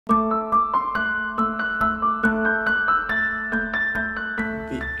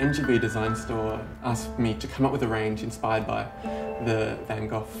NGV Design Store asked me to come up with a range inspired by the Van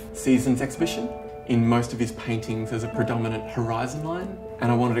Gogh Seasons exhibition. In most of his paintings there's a predominant horizon line,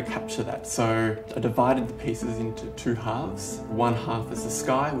 and I wanted to capture that. So I divided the pieces into two halves. One half is the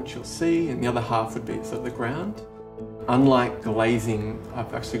sky, which you'll see, and the other half would be sort of the ground. Unlike glazing,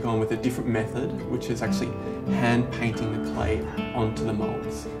 I've actually gone with a different method, which is actually hand painting the clay onto the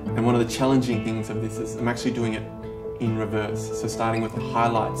moulds. And one of the challenging things of this is I'm actually doing it in reverse. So starting with the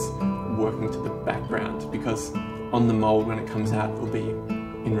highlights, working to the background, because on the mould when it comes out it will be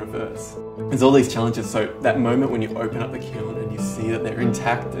in reverse. There's all these challenges, so that moment when you open up the kiln and you see that they're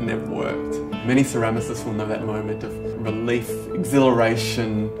intact and they've worked. Many ceramicists will know that moment of relief,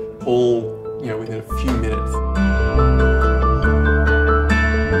 exhilaration, all within a few minutes.